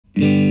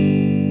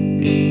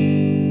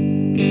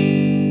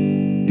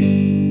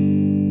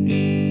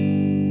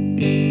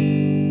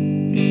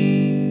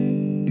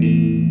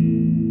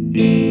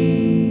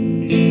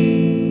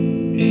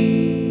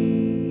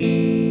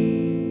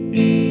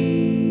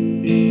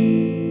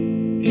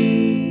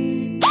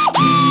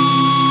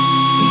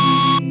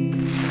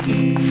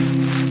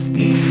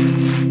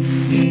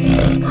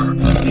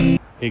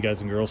Hey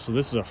guys and girls, so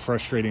this is a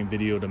frustrating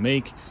video to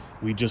make.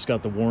 We just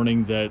got the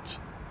warning that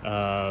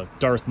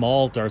Darth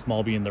Maul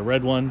being the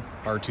red one,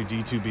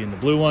 R2-D2 being the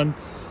blue one,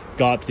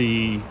 got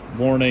the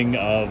warning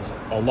of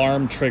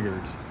alarm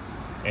triggered.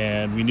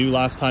 And we knew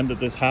last time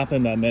that this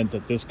happened, that meant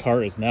that this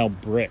car is now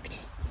bricked.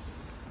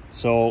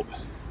 So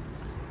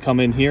come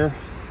in here,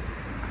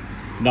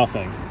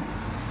 nothing.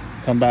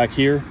 Come back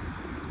here,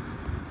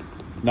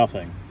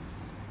 nothing.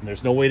 And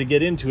there's no way to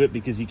get into it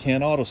because you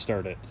can't auto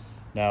start it.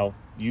 Now,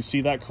 you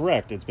see that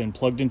correct. It's been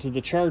plugged into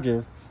the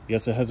charger.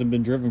 Yes, it hasn't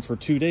been driven for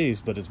 2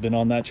 days, but it's been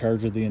on that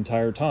charger the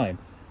entire time.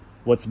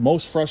 What's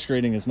most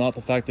frustrating is not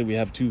the fact that we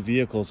have two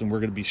vehicles and we're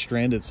going to be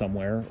stranded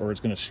somewhere, or it's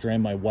going to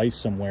strand my wife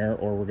somewhere,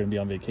 or we're going to be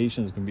on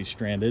vacation, it's going to be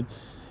stranded.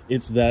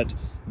 It's that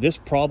this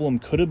problem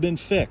could have been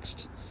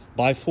fixed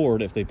by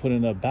Ford if they put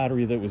in a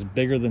battery that was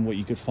bigger than what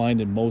you could find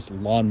in most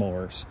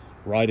lawnmowers,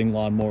 riding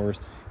lawnmowers.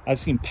 I've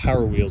seen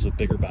Power Wheels with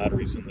bigger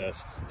batteries than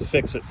this.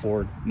 Fix it,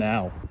 Ford,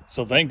 now.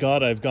 So thank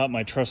God I've got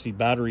my trusty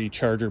battery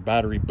charger,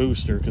 battery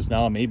booster, because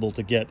now I'm able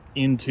to get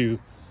into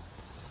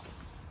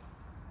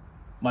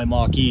my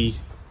Mach E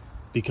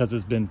because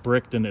it's been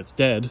bricked and it's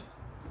dead.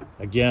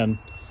 Again,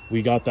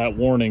 we got that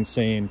warning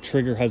saying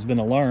trigger has been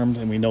alarmed,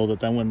 and we know that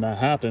then when that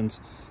happens,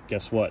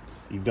 guess what?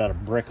 You've got a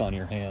brick on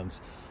your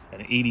hands, an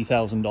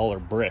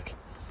 $80,000 brick.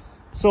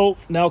 So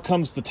now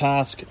comes the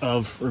task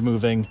of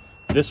removing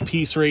this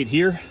piece right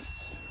here,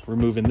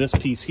 removing this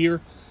piece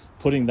here,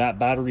 putting that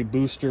battery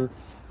booster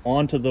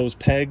onto those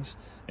pegs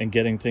and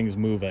getting things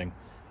moving.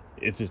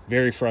 It's just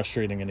very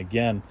frustrating. And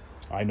again,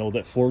 I know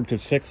that Ford could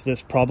fix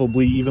this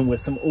probably even with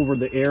some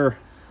over-the-air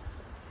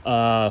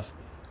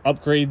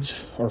upgrades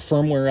or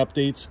firmware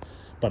updates,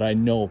 but I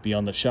know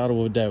beyond the shadow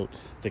of a doubt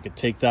they could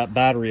take that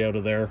battery out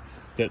of there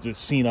that is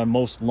seen on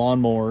most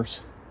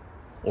lawnmowers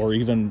or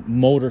even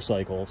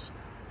motorcycles.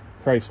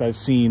 Christ, I've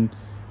seen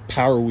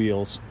Power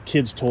Wheels,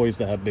 kids' toys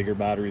that have bigger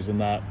batteries than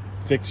that.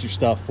 Fix your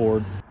stuff,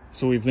 Ford.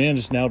 So we've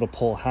managed now to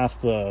pull half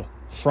the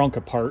frunk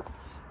apart,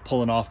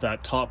 pulling off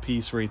that top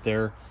piece right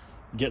there,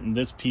 getting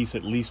this piece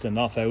at least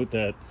enough out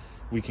that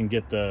we can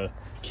get the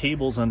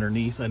cables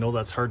underneath. I know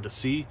that's hard to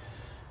see,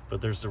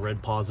 but there's the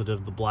red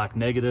positive, the black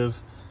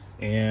negative,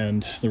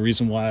 and the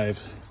reason why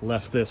I've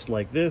left this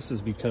like this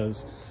is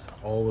because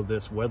all of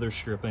this weather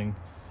stripping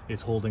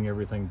is holding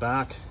everything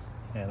back,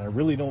 and I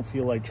really don't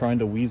feel like trying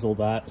to weasel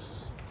that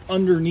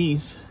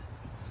underneath.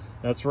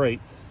 That's right,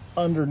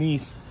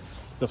 underneath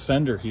the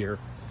fender here.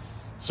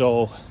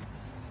 So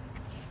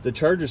the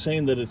charger's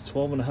saying that it's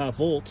 12.5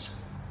 volts.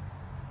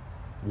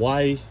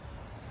 Why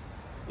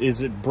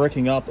is it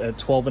bricking up at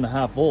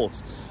 12.5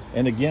 volts?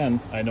 And again,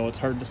 I know it's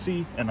hard to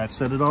see, and I've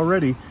said it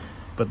already,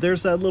 but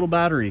there's that little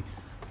battery.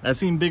 I've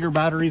seen bigger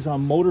batteries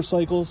on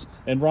motorcycles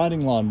and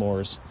riding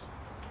lawnmowers.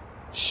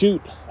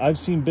 Shoot, I've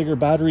seen bigger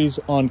batteries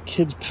on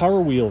kids'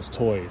 Power Wheels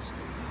toys.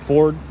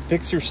 Ford,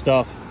 fix your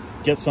stuff.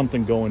 Get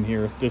something going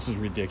here. This is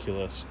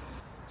ridiculous.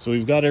 So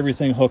we've got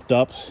everything hooked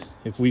up.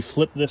 If we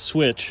flip this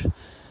switch,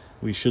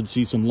 we should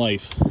see some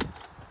life.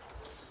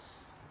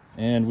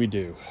 And we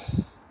do.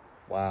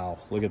 Wow,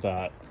 look at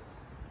that.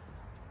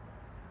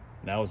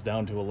 Now it's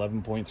down to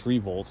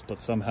 11.3 volts,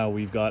 but somehow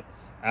we've got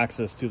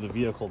access to the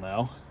vehicle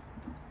now.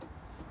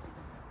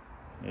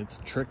 It's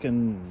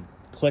tricking,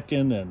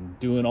 clicking, and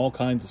doing all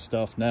kinds of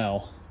stuff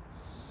now.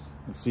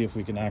 Let's see if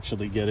we can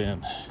actually get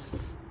in.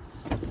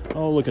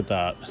 Oh, look at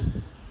that.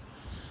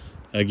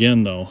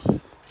 Again though,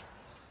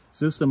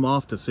 system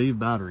off to save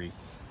battery.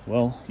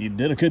 Well, you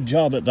did a good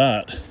job at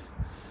that,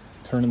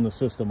 turning the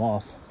system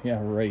off.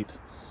 Yeah, right.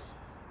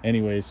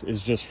 Anyways,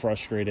 it's just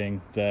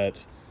frustrating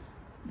that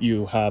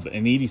you have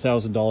an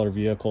 $80,000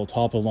 vehicle,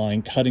 top of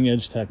line, cutting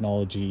edge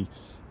technology,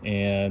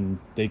 and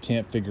they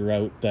can't figure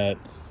out that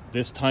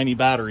this tiny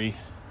battery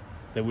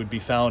that would be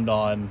found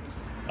on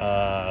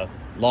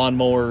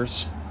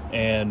lawnmowers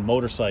and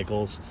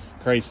motorcycles,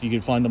 Christ, you can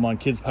find them on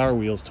kids' Power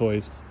Wheels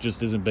toys,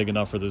 just isn't big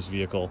enough for this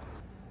vehicle.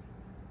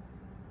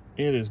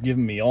 It has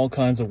given me all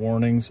kinds of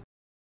warnings.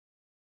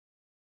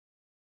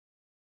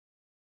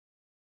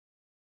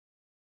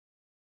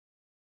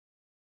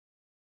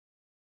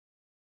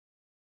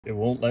 It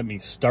won't let me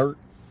start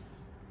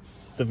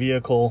the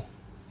vehicle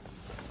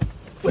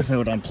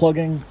without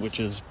unplugging, which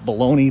is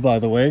baloney, by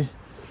the way.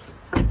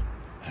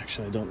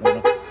 Actually, I don't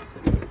want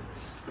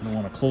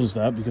to close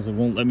that because it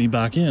won't let me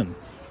back in.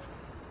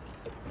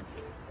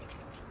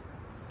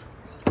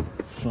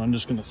 So I'm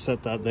just going to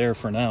set that there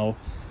for now.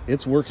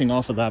 It's working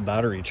off of that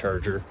battery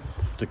charger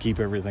to keep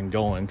everything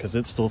going because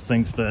it still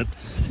thinks that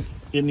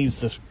it needs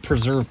to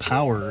preserve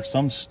power or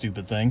some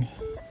stupid thing.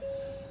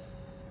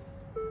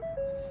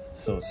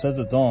 So it says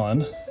it's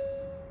on.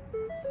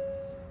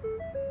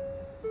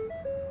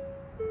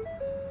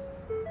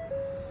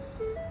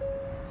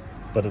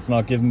 But it's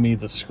not giving me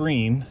the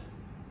screen.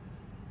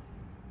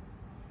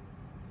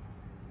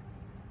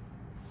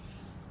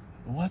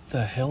 What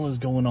the hell is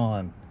going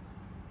on?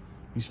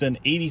 You spend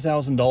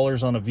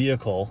 $80,000 on a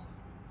vehicle